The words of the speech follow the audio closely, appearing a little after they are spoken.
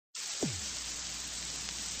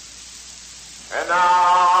And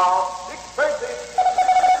now, Dick Tracy.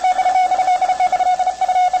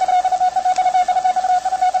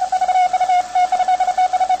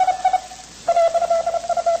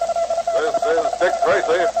 This is Dick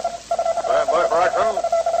Tracy. Stand by for action.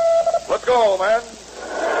 Let's go, man.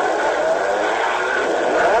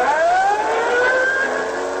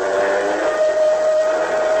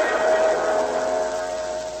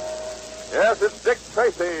 Yes, it's Dick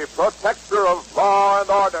Tracy, protector of law and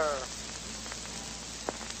order.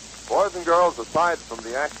 Boys and girls, aside from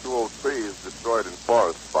the actual trees destroyed in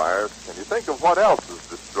forest fires, can you think of what else is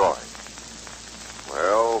destroyed?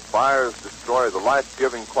 Well, fires destroy the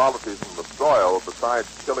life-giving qualities in the soil besides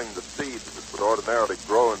killing the seeds that would ordinarily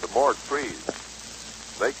grow into more trees.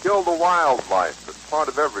 They kill the wildlife that's part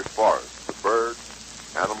of every forest, the birds,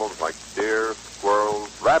 animals like deer, squirrels,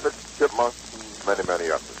 rabbits, chipmunks, and many, many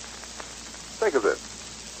others. Think of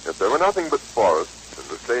this. If there were nothing but forests in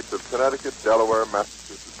the states of Connecticut, Delaware,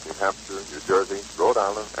 Massachusetts, New Hampshire, New Jersey, Rhode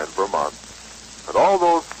Island, and Vermont, and all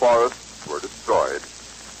those forests were destroyed,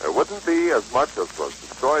 there wouldn't be as much as was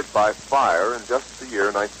destroyed by fire in just the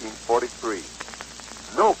year 1943.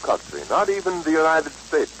 No country, not even the United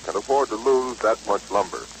States, can afford to lose that much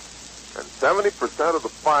lumber. And 70% of the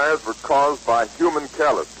fires were caused by human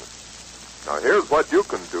carelessness. Now, here's what you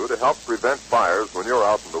can do to help prevent fires when you're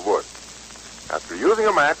out in the woods. After using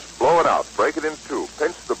a match, blow it out, break it in two,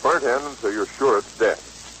 pinch the burnt end until you're sure it's dead.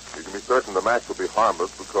 You can be certain the match will be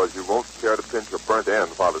harmless because you won't care to pinch a burnt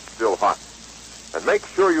end while it's still hot. And make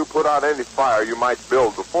sure you put out any fire you might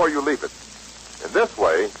build before you leave it. In this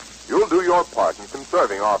way, you'll do your part in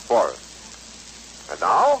conserving our forests. And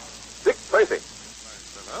now, Dick Tracy.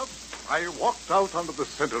 I walked out onto the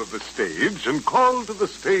center of the stage and called to the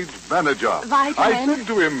stage manager. Vitamin. I said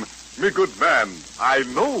to him, "Me good man, I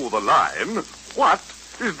know the line. What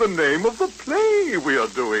is the name of the play we are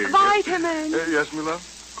doing?" Vitamin. Yes, my love?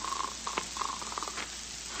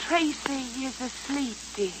 Tracy is asleep,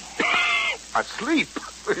 dear. Asleep?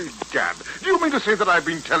 Gad, do you mean to say that I've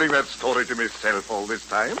been telling that story to myself all this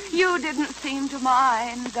time? You didn't seem to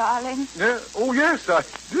mind, darling. Oh, yes, I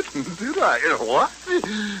didn't, did I? What?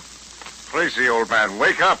 Tracy, old man,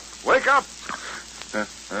 wake up. Wake up.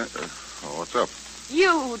 What's up?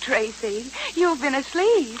 You, Tracy. You've been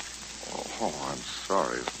asleep. Oh, I'm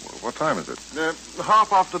sorry. What time is it?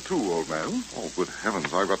 2:30, old man. Oh, good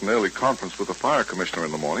heavens. I've got an early conference with the fire commissioner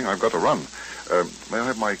in the morning. I've got to run. May I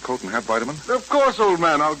have my coat and hat, Vitamin? Of course, old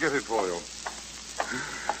man. I'll get it for you.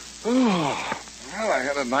 Oh, well, I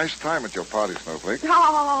had a nice time at your party, Snowflake.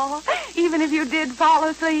 Oh, even if you did fall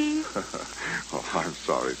asleep. Oh, I'm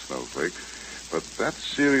sorry, Snowflake. But that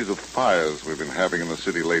series of fires we've been having in the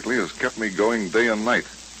city lately has kept me going day and night.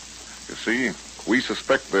 You see, we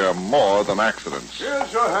suspect they're more than accidents.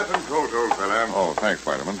 Here's your hat and coat, old fella. Oh, thanks,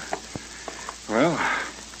 Vitamin. Well,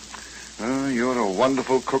 you're a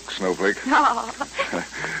wonderful cook, Snowflake. Oh.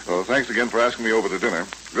 Well, thanks again for asking me over to dinner.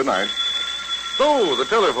 Good night. So, the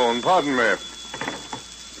telephone, pardon me.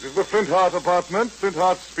 This is the Flintheart apartment.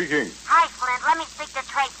 Flintheart speaking. Hi, Flint. Let me speak to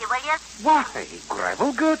Tracy, will you? Why,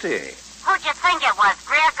 Gravel Gertie. Who'd you think it was,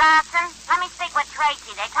 Greer Garson? Let me speak with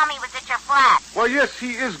Tracy. They told me he was at your flat. Why, yes,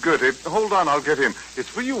 he is Gertie. Hold on, I'll get him. It's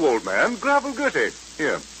for you, old man. Gravel Gertie.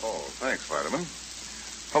 Here. Oh, thanks, Vitamin.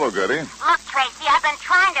 Hello, Gertie. Look, Tracy, I've been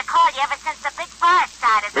trying to call you ever since the big fire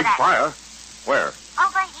started. Big fire? Where?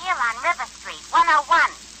 Over here on River Street, 101.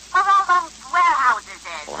 Where all those warehouses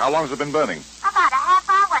is. Well, how long has it been burning? About a half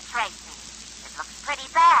hour, Tracy. It looks pretty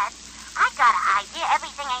bad. I got an idea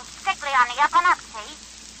everything ain't strictly on the up and up, see?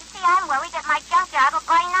 You see, I'm worried that my junkyard will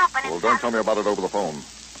burn up and Well, don't tell me about it over the phone.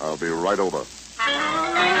 I'll be right over.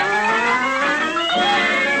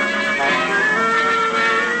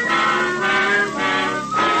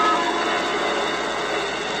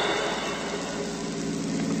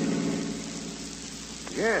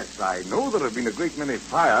 Yes, I know there have been a great many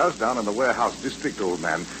fires down in the warehouse district, old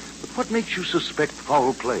man. But what makes you suspect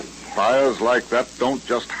foul play? Fires like that don't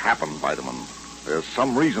just happen, Vitamin. There's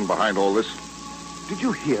some reason behind all this. Did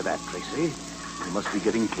you hear that, Tracy? We must be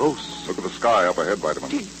getting close. Look at the sky up ahead,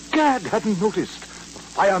 Vitamin. Gad, hadn't noticed. The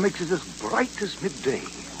fire makes it as bright as midday.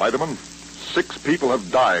 Vitamin, 6 people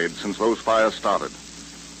have died since those fires started.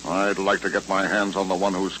 I'd like to get my hands on the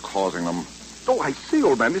one who's causing them. Oh, I see,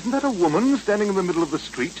 old man. Isn't that a woman standing in the middle of the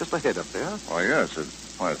street just ahead up there? Oh, yes.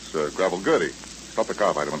 It's Gravel Gertie. Stop the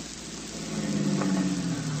car, Vitamin.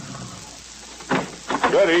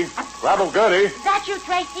 Gertie! Gravel Gertie! Is that you,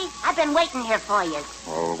 Tracy? I've been waiting here for you.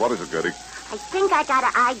 Oh, what is it, Gertie? I think I got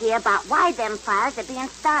an idea about why them fires are being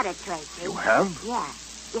started, Tracy. You have? Yeah.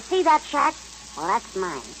 You see that shack? Well, that's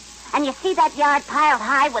mine. And you see that yard piled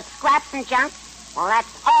high with scraps and junk? Well,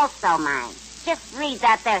 that's also mine. Just read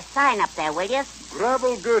that there sign up there, will you?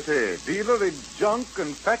 Gravel Goethe, dealer in junk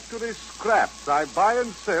and factory scraps. I buy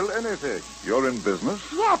and sell anything. You're in business?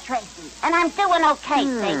 Yeah, Tracy. And I'm doing okay,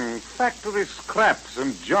 see? Factory scraps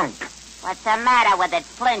and junk. What's the matter with it,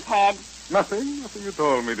 Flinthead? Nothing at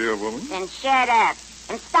all, me dear woman. Then shut up.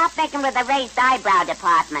 And stop making with the raised eyebrow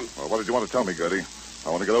department. Well, what did you want to tell me, Gertie? I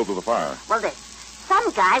want to get over to the fire. Well,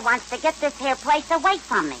 some guy wants to get this here place away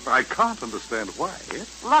from me. I can't understand why.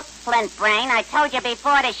 Look, Flint Brain, I told you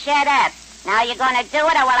before to shut up. Now you're going to do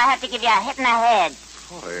it, or will I have to give you a hit in the head?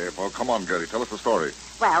 Sorry. Well, come on, Gertie. Tell us the story.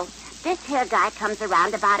 Well, this here guy comes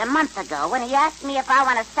around about a month ago, and he asked me if I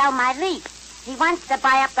want to sell my lease. He wants to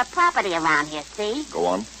buy up the property around here, see? Go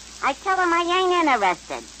on. I tell him I ain't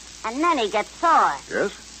interested. And then he gets sore.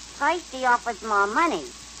 Yes? First he offers more money.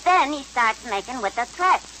 Then he starts making with the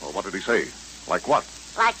threats. Well, what did he say? Like what?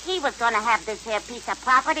 Like he was going to have this here piece of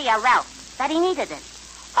property or else. That he needed it.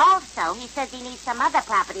 Also, he says he needs some other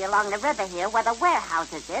property along the river here where the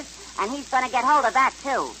warehouses is, and he's going to get hold of that,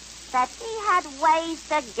 too. That he had ways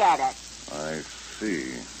to get it. I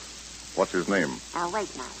see. What's his name? Oh,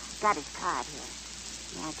 wait now. Got his card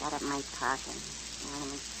here. Yeah, I got it in my pocket. Now,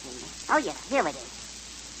 let me see. Oh, yeah, here it is.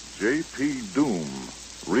 J.P. Doom,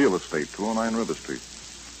 Real Estate, 209 River Street.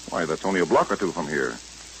 Why, that's only a block or two from here.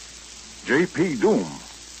 J.P. Doom.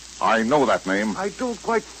 I know that name. I don't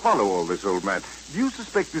quite follow all this, old man. Do you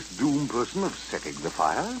suspect this Doom person of setting the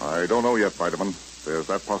fire? I don't know yet, Vitamin. There's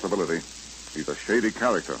that possibility. He's a shady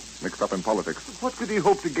character, mixed up in politics. What could he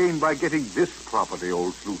hope to gain by getting this property,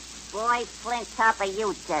 old sleuth? Boy, Flint, top of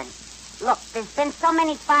you, son. Look, there's been so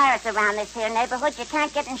many fires around this here neighborhood, you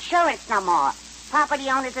can't get insurance no more. Property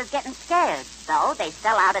owners is getting scared. So they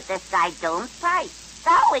sell out at this guy Doom's price.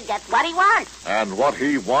 So he gets what he wants. And what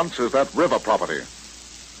he wants is that river property.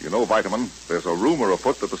 You know, Vitamin, there's a rumor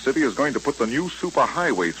afoot that the city is going to put the new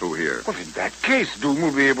superhighway through here. Well, in that case, Doom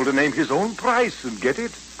will be able to name his own price and get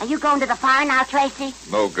it. Are you going to the fire now, Tracy?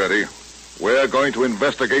 No, Gertie. We're going to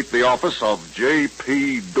investigate the office of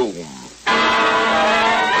J.P. Doom.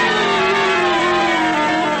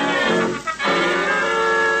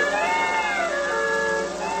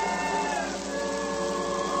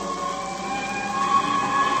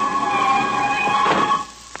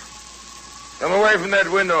 Come away from that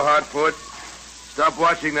window, Hotfoot. Stop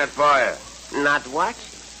watching that fire. Not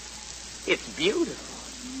watching. It's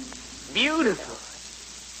beautiful. Beautiful.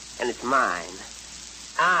 And it's mine.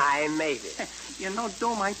 I made it. You know,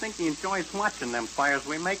 Doom, I think he enjoys watching them fires.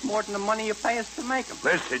 We make more than the money you pay us to make them.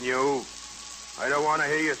 Listen, you. I don't want to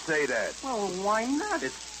hear you say that. Well, why not?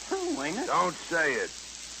 It's true, ain't it? Don't say it.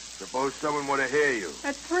 Suppose someone were to hear you.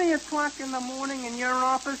 At 3 o'clock in the morning in your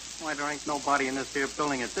office? Why, there ain't nobody in this here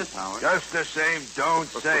building at this hour. Just the same, don't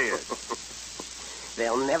say it.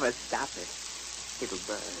 They'll never stop it. It'll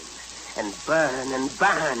burn and burn and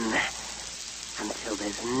burn until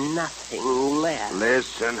there's nothing left.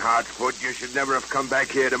 Listen, Hotfoot, you should never have come back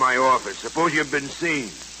here to my office. Suppose you've been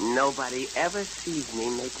seen. Nobody ever sees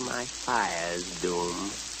me make my fires,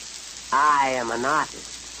 Doom. I am an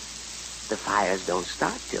artist. The fires don't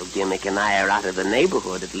start till Gimmick and I are out of the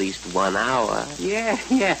neighborhood at least 1 hour. Yeah.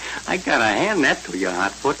 I gotta hand that to you,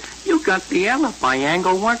 Hotfoot. You got the alibi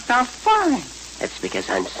angle worked out fine. That's because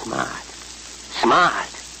I'm smart. Smart.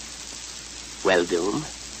 Well, Doom,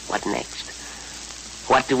 what next?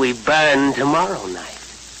 What do we burn tomorrow night?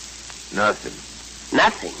 Nothing.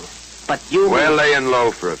 Nothing. But you... We're laying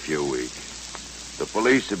low for a few weeks. The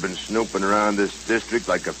police have been snooping around this district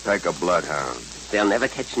like a pack of bloodhounds. They'll never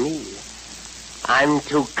catch me. I'm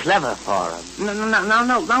too clever for them. No,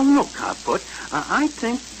 look, Hotfoot. I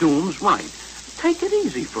think Doom's right. Take it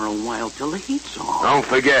easy for a while till the heat's off. Don't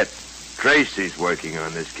forget, Tracy's working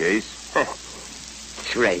on this case.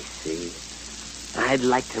 Tracy. I'd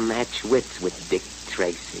like to match wits with Dick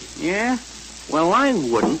Tracy. Yeah? Well, I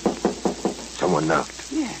wouldn't. Someone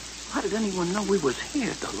knocked. Yeah. How did anyone know we was here?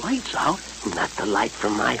 The light's out. Not the light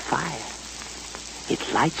from my fire.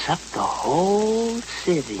 It lights up the whole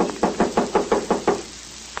city.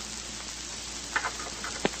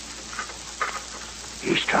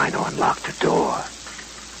 He's trying to unlock the door.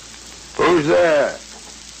 Who's there?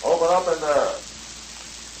 Open up in there.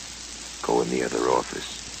 Go in the other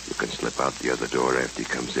office. You can slip out the other door after he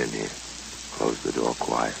comes in here. Close the door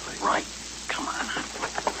quietly. Right. Come on,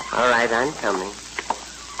 Hotfoot. All right, I'm coming.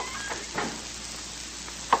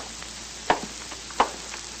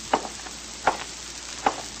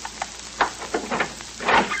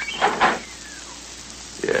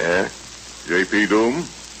 Yeah? J.P. Doom?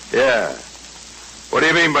 Yeah. What do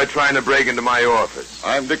you mean by trying to break into my office?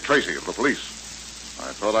 I'm Dick Tracy of the police.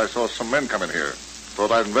 I thought I saw some men come in here.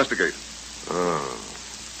 Thought I'd investigate. Oh.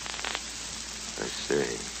 I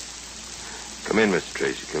see. Come in, Mr.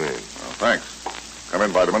 Tracy. Come in. Oh, thanks. Come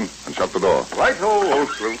in, Vitamin, and shut the door. Right-ho, old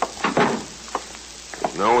sleuth.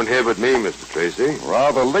 There's no one here but me, Mr. Tracy.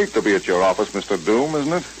 Rather late to be at your office, Mr. Doom,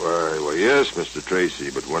 isn't it? Well, yes, Mr. Tracy,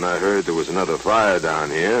 but when I heard there was another fire down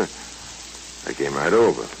here, I came right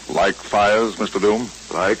over. Like fires, Mr. Doom?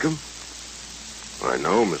 Like 'em? I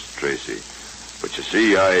know, Mr. Tracy. But you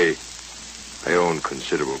see, I own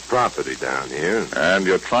considerable property down here. And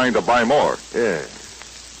you're trying to buy more. Yeah.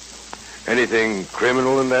 Anything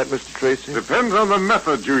criminal in that, Mr. Tracy? Depends on the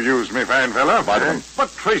method you use, me fine fella. Vitamin.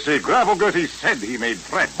 But Tracy, Gravel-Gertie said he made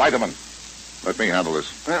threats. Vitamin. Let me handle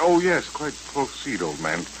this. Oh, yes, quite proceed, old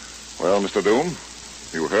man. Well, Mr. Doom,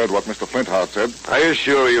 you heard what Mr. Flintheart said. I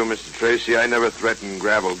assure you, Mr. Tracy, I never threatened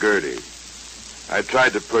Gravel-Gertie. I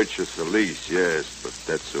tried to purchase a lease, yes, but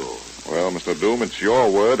that's all. Well, Mr. Doom, it's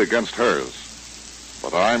your word against hers.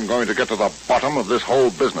 But I'm going to get to the bottom of this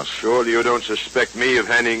whole business. Surely you don't suspect me of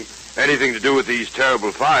having anything to do with these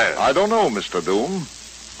terrible fires. I don't know, Mr. Doom.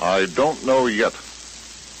 I don't know yet.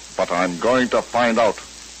 But I'm going to find out.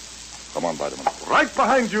 Come on, Vitamin. Right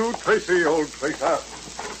behind you, Tracy, old tracer.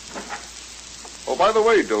 Oh, by the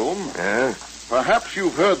way, Doom. Yeah? Perhaps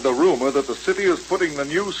you've heard the rumor that the city is putting the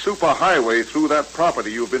new superhighway through that property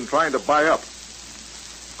you've been trying to buy up.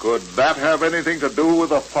 Could that have anything to do with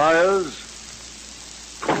the fires?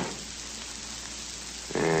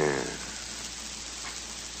 Yeah.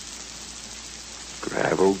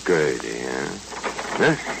 Gravel-Gertie,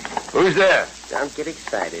 huh? Who's there? Don't get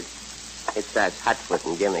excited. It's that Hotfoot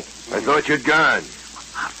and Gimmick. I thought you'd gone.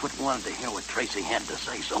 Hotfoot wanted to hear what Tracy had to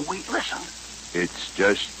say, so we listened. It's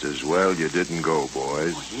just as well you didn't go,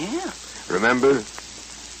 boys. Oh, yeah? Remember?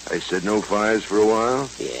 I said no fires for a while?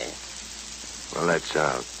 Yeah, Well, that's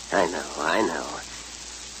out. I know.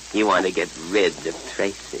 You want to get rid of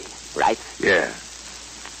Tracy, right? Yeah.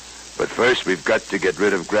 But first we've got to get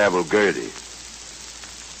rid of Gravel-Gertie.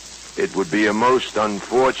 It would be a most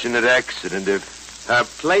unfortunate accident if... Her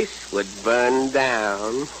place would burn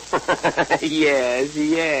down. Yes.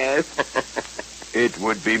 It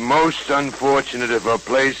would be most unfortunate if her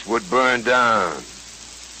place would burn down.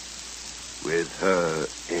 With her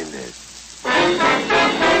in it.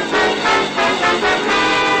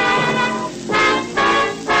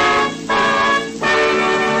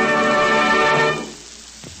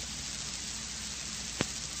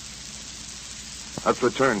 Let's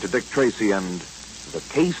return to Dick Tracy and the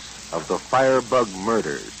case of the Firebug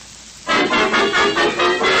murders.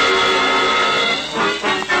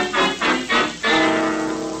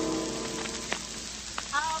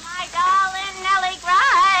 Oh, my darling Nellie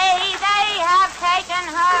Gray, they have taken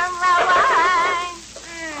her away.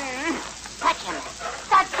 Such a mess.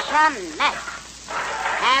 Such a mess.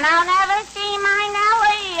 And I'll never see my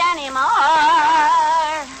Nellie anymore.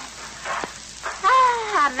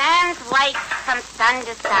 A man's work from sun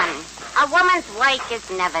to sun. A woman's work is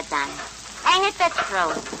never done. Ain't it the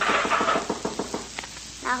truth?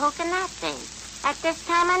 Now, who can that be? At this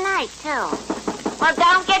time of night, too. Well,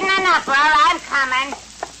 don't get in an uproar. I'm coming.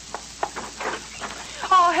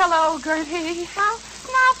 Oh, hello, Gertie. Oh,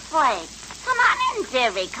 Snowflake. Come on in,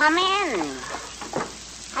 dearie. Come in.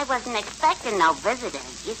 I wasn't expecting no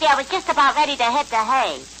visitors. You see, I was just about ready to hit the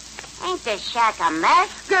hay. Ain't this shack a mess?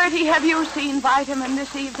 Gertie, have you seen Vitamin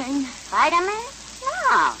this evening? Vitamin?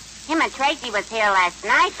 No. Him and Tracy was here last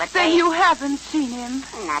night, but Then you haven't seen him.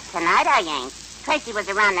 Not tonight, I ain't. Tracy was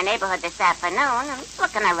around the neighborhood this afternoon and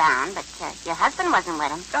looking around, but your husband wasn't with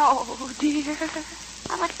him. Oh, dear.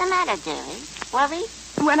 Well, what's the matter, dearie? Worried?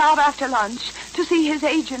 Went out after lunch to see his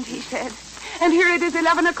agent, he said. And here it is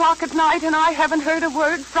 11 o'clock at night, and I haven't heard a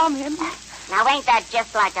word from him. Now, ain't that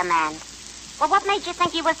just like a man? Well, what made you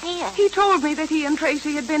think he was here? He told me that he and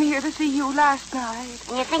Tracy had been here to see you last night.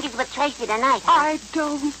 And you think he's with Tracy tonight, huh? I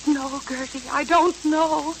don't know, Gertie. I don't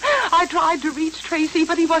know. I tried to reach Tracy,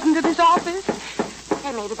 but he wasn't at his office.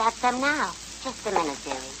 Hey, maybe that's them now. Just a minute,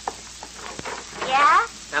 dearie. Yeah?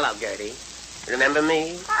 Hello, Gertie. Remember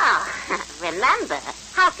me? Oh, remember?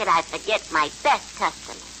 How could I forget my best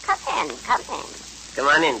customer? Come in. Come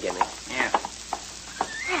on in, Gimmick. Yeah.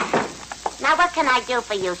 Now, what can I do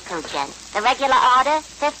for you two gents? The regular order?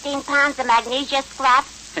 15 pounds of magnesia scrap?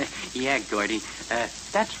 Yeah, Gordy.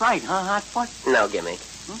 That's right, huh, Hotfoot? No, Gimmick.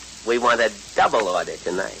 We want a double order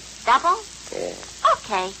tonight. Double? Yeah.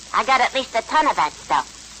 Okay. I got at least a ton of that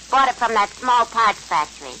stuff. Bought it from that small parts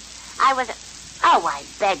factory. Oh, I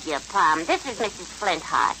beg your pardon. This is Mrs.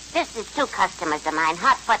 Flintheart. This is two customers of mine,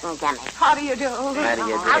 Hotfoot and Gimmick. How do you do? How do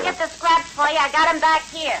you do? I'll get the scraps for you. I got them back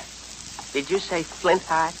here. Did you say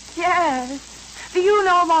Flintheart? Yes. Do you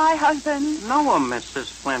know my husband? No,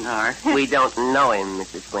 Mrs. Flintheart. We don't know him,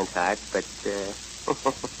 Mrs. Flintheart, but,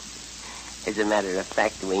 as a matter of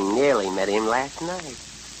fact, we nearly met him last night.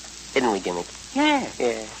 Didn't we, Gimmick? Yeah.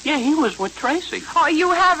 Yeah. Yeah, he was with Tracy. Oh,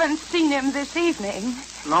 you haven't seen him this evening.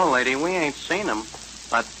 No, lady, we ain't seen him,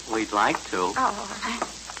 but we'd like to. Oh.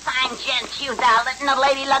 Fine gents, you doll, letting a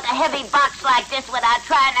lady lug a heavy box like this without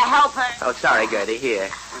trying to help her. Oh, sorry, Gertie. Here.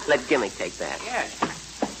 Let Gimmick take that. Yeah.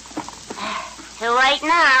 Too late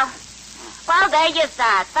now. Well, there you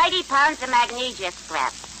saw. 30 pounds of magnesia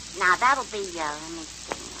scrap. Now, that'll be, let me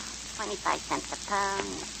see, 25 cents a pound.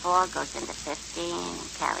 4 goes into 15,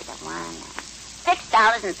 and carry the 1.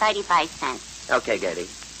 $6.35. Okay, Gertie.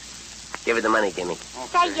 Give her the money, Gimmick.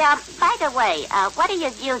 Okay. Say, by the way, what do you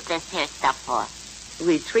use this here stuff for?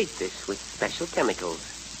 We treat this with special chemicals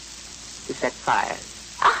to set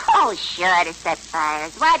fires. Oh, sure, to set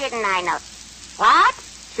fires. Why didn't I know? What?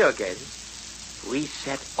 Sure, Gertie. We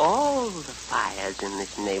set all the fires in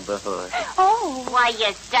this neighborhood. Oh. Why,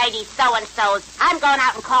 you dirty so-and-sos. I'm going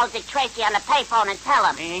out and call Dick Tracy on the payphone and tell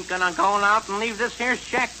him. He ain't gonna go out and leave this here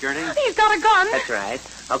shack, Gertie. He's got a gun. That's right.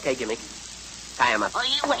 Okay, Gimmick. Tie him up. Oh,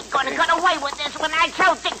 you ain't gonna get away with this when I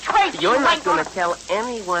tell Dick Tracy. You're you not ain't going to tell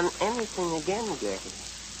anyone anything again, Gertie.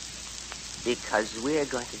 Because we're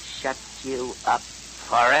going to shut you up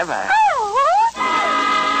forever.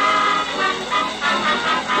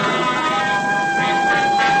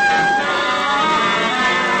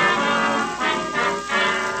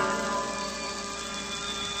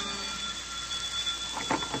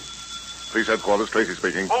 Police headquarters, Tracy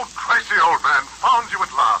speaking. Oh, Tracy, old man, found you at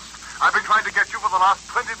last. I've been trying to get you for the last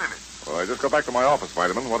 20 minutes. Well, I just got back to my office,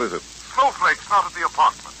 Vitamin. What is it? Snowflake's not at the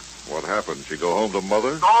apartment. What happened? She go home to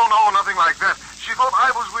Mother? No, nothing like that. She thought I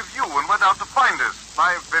was with you and went out to find us.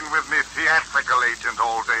 I've been with me theatrical agent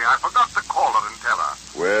all day. I forgot to call her and tell her.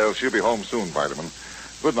 Well, she'll be home soon, Vitamin.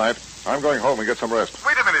 Good night. I'm going home and get some rest.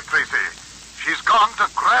 Wait a minute, Tracy. She's gone to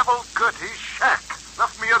Gravel Gertie's shack.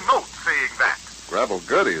 Left me a note saying that. Gravel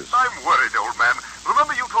Gertie's? I'm worried, old man.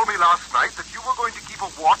 Remember you told me last night that you were going to keep a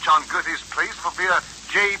watch on Gertie's place for fear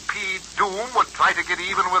J.P. Doom would try to get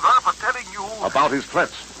even with her for telling you... About his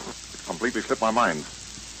threats. It completely slipped my mind.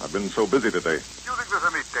 I've been so busy today. You think there's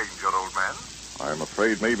any danger, old man? I'm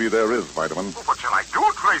afraid maybe there is, Vitamin. Oh, what shall I do,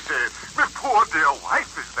 Tracy? My poor dear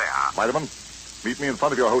wife is there. Vitamin, meet me in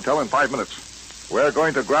front of your hotel in 5 minutes. We're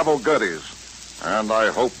going to Gravel Gertie's. And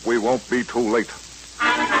I hope we won't be too late.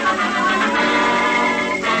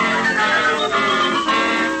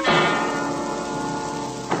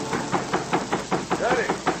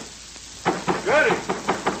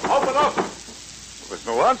 Open up. There's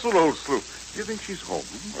no answer, old sloop. Do you think she's home?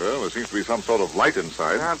 Well, there seems to be some sort of light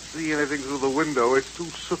inside. Can't see anything through the window. It's too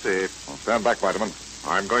sooty. Well, stand back, Vitamin.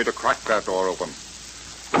 I'm going to crack that door open.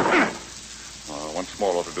 Once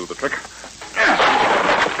more ought to do the trick.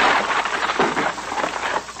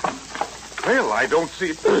 Well, I don't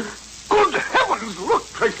see... Good heavens! Look,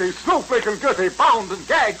 Tracy, Snowflake and Gertie bound and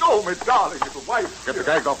gagged. Oh, my darling little wife. Get the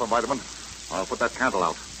gag off them, Vitamin. I'll put that candle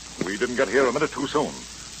out. We didn't get here a minute too soon.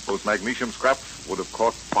 Those magnesium scraps would have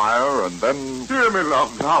caught fire and then... Dear me,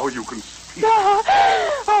 love, now you can speak.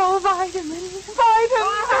 Oh, Vitamin.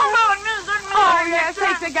 Oh, yes,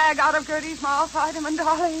 take the gag out of Gertie's mouth, Vitamin,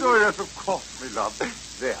 darling. Oh, yes, of course, me love.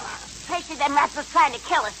 There. Tracy, them rats was trying to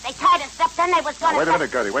kill us. They tied us up, then they was going Now, to... wait a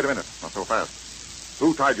minute, Gertie. Wait a minute. Not so fast.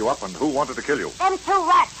 Who tied you up and who wanted to kill you? Them two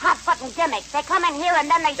rats, Hotfoot and Gimmick. They come in here and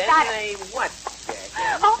then they Then started... they what, Gertie?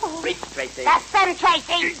 Oh. Reach, Tracy. That's them,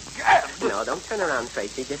 Tracy. No, don't turn around,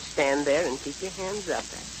 Tracy. Just stand there and keep your hands up.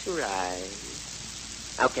 That's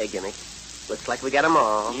right. Okay, Gimmick. Looks like we got 'em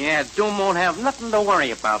all. Yeah, Doom won't have nothing to worry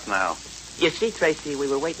about now. You see, Tracy, we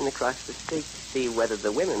were waiting across the street to see whether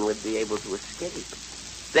the women would be able to escape.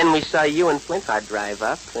 Then we saw you and Flintheart drive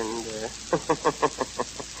up, and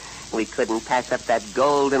we couldn't pass up that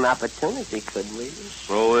golden opportunity, could we?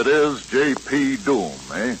 So it is J.P. Doom,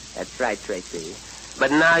 eh? That's right, Tracy.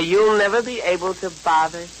 But now you'll never be able to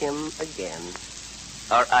bother him again.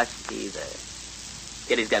 Or us either.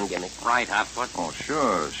 Get his gun, Gimmick. Right, Hotfoot. Oh,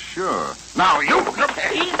 sure. Now, you...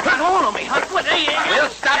 He's got hold of me, Hotfoot. We'll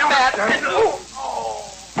stop that.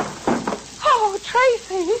 Oh,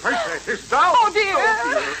 Tracy. Tracy, he's down. Oh,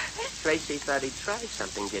 dear. Tracy thought he'd try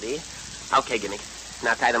something, did he? Okay, Gimmick.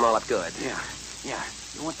 Now tie them all up good. Yeah.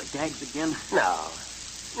 You want the gags again?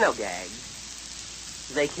 No gags.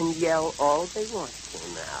 They can yell all they want to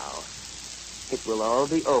now. It will all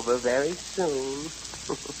be over very soon.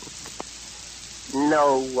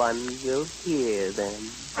 No one will hear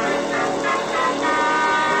them.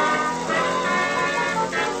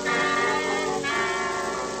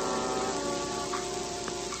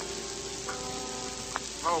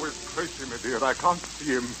 Tracy, my dear, I can't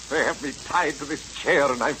see him. They have me tied to this chair,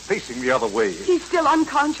 and I'm facing the other way. He's still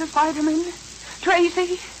unconscious, Vitamin.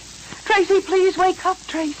 Tracy, please wake up,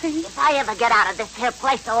 Tracy. If I ever get out of this here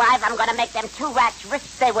place alive, I'm going to make them two rats wish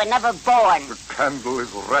they were never born. The candle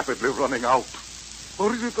is rapidly running out.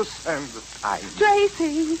 Or is it the sand of time?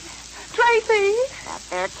 Tracy. That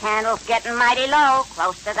there candle's getting mighty low,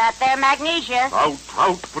 close to that there magnesia.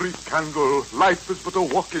 Out, brief candle. Life is but a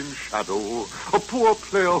walking shadow. A poor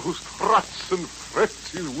player who struts and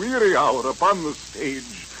frets his weary hour upon the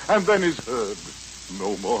stage, and then is heard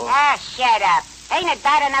no more. Ah, shut up. Ain't it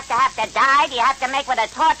bad enough to have to die? Do you have to make with a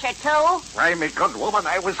torture, too? Why, me good woman,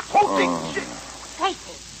 I was floating.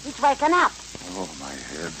 Tracy, he's waking up. Oh, my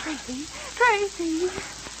head. Tracy.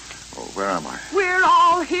 Oh, where am I? We're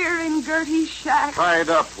all here in Gertie's shack. Tied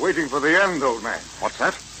up, waiting for the end, old man. What's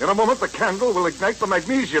that? In a moment, the candle will ignite the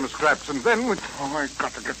magnesium scraps, and then... Oh, I've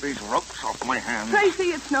got to get these ropes off my hands.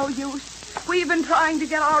 Tracy, it's no use. We've been trying to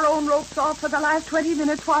get our own ropes off for the last 20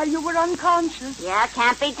 minutes while you were unconscious. Yeah,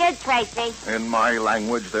 can't be did, Tracy. In my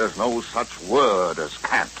language, there's no such word as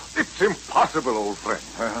can't. It's impossible, old friend.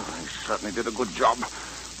 Well, I certainly did a good job.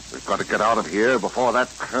 We've got to get out of here before that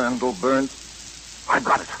candle burns. I've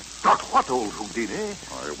got it. Got what, old Houdini?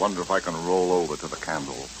 I wonder if I can roll over to the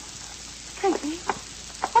candle. Tracy,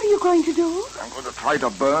 what are you going to do? I'm going to try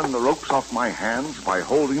to burn the ropes off my hands by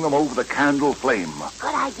holding them over the candle flame.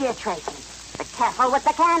 Good idea, Tracy. But careful with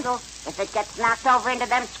the candle. If it gets knocked over into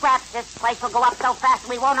them scraps, this place will go up so fast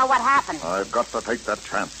we won't know what happened. I've got to take that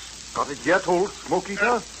chance. Got it yet, old smoke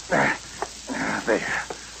eater? There.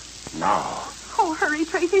 Now. Oh, hurry,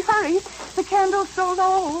 Tracy, hurry. The candle's so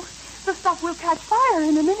low. The stuff will catch fire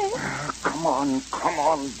in a minute. Come on,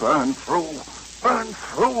 burn through. Burn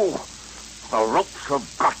through. The ropes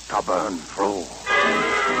have got to burn through.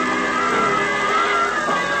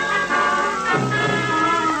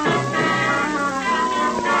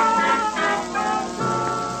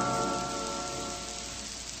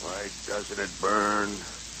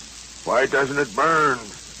 Why doesn't it burn?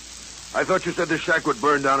 I thought you said the shack would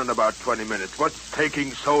burn down in about 20 minutes. What's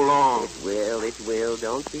taking so long? It will.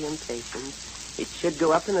 Don't be impatient. It should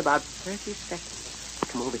go up in about 30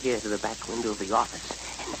 seconds. Come over here to the back window of the office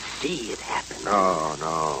and see it happen.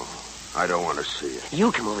 No. I don't want to see it.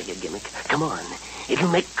 You come over here, Gimmick. Come on. It'll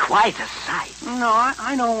make quite a sight. No,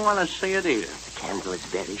 I don't want to see it either. The candle is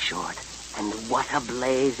very short, and what a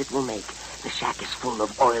blaze it will make. The shack is full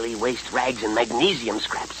of oily waste rags and magnesium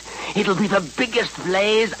scraps. It'll be the biggest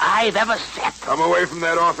blaze I've ever set. Come away from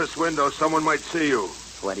that office window. Someone might see you.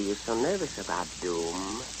 What are you so nervous about,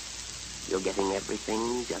 Doom? You're getting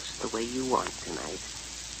everything just the way you want tonight.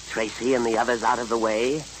 Tracy and the others out of the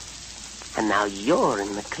way. And now you're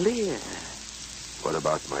in the clear. What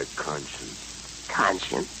about my conscience?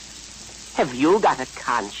 Conscience? Have you got a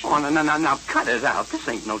conscience? Oh, no, now cut it out. This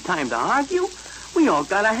ain't no time to argue. We all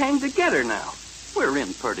gotta hang together now. We're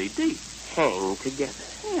in pretty deep. Hang together?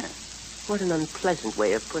 Yeah. What an unpleasant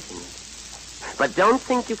way of putting it. But don't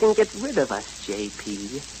think you can get rid of us,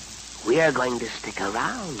 J.P. We're going to stick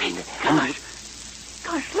around.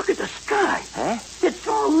 Gosh, look at the sky. Huh? It's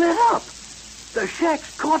all lit up. The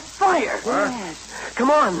shack's caught fire. Yes.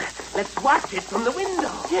 Come on. Let's watch it from the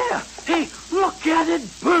window. Yeah. Hey, look at it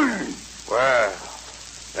burn. Well,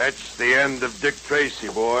 that's the end of Dick Tracy,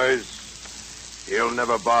 boys. He'll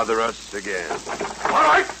never bother us again. All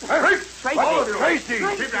right. Hey. Tracy.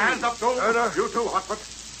 Keep your hands up, Doe. You too, Hotfoot.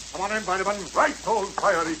 Come on in, Vitamin. Right, old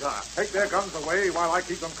fire eater. Take their guns away while I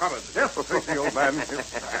keep them covered. Yes, Tracy, old man.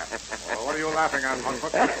 What are you laughing at,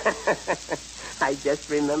 Hotfoot? I just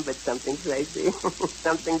remembered something, Tracy.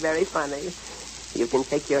 Something very funny. You can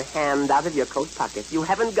take your hand out of your coat pocket. You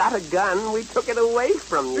haven't got a gun. We took it away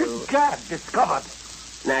from you. Gad, discovered.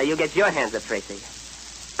 Now, you get your hands up, Tracy.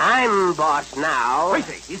 I'm boss now.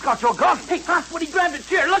 Tracy, he's got your gun. Hey, Hotfoot, he grabbed a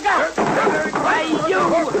chair. Look out. Why, you...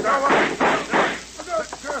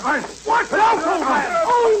 What? Now, old man.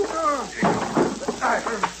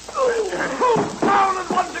 Down and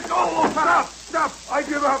one to go. Stop. I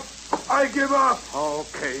give up.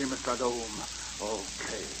 Okay, Mr. Dome.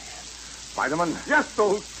 Okay. Vitamin? Yes,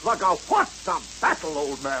 old slugger. What a battle,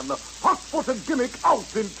 old man. Hotfoot and Gimmick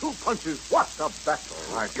out in 2 punches. What a battle.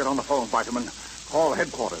 All right, get on the phone, Vitamin. Call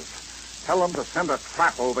headquarters. Tell them to send a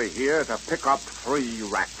trap over here to pick up 3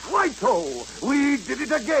 rats. Righto! We did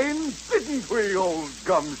it again, didn't we, old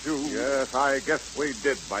gumshoe? Yes, I guess we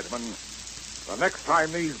did, Vitamin. The next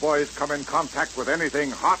time these boys come in contact with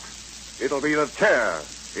anything hot, it'll be the chair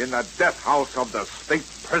in the death house of the state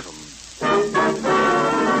prison.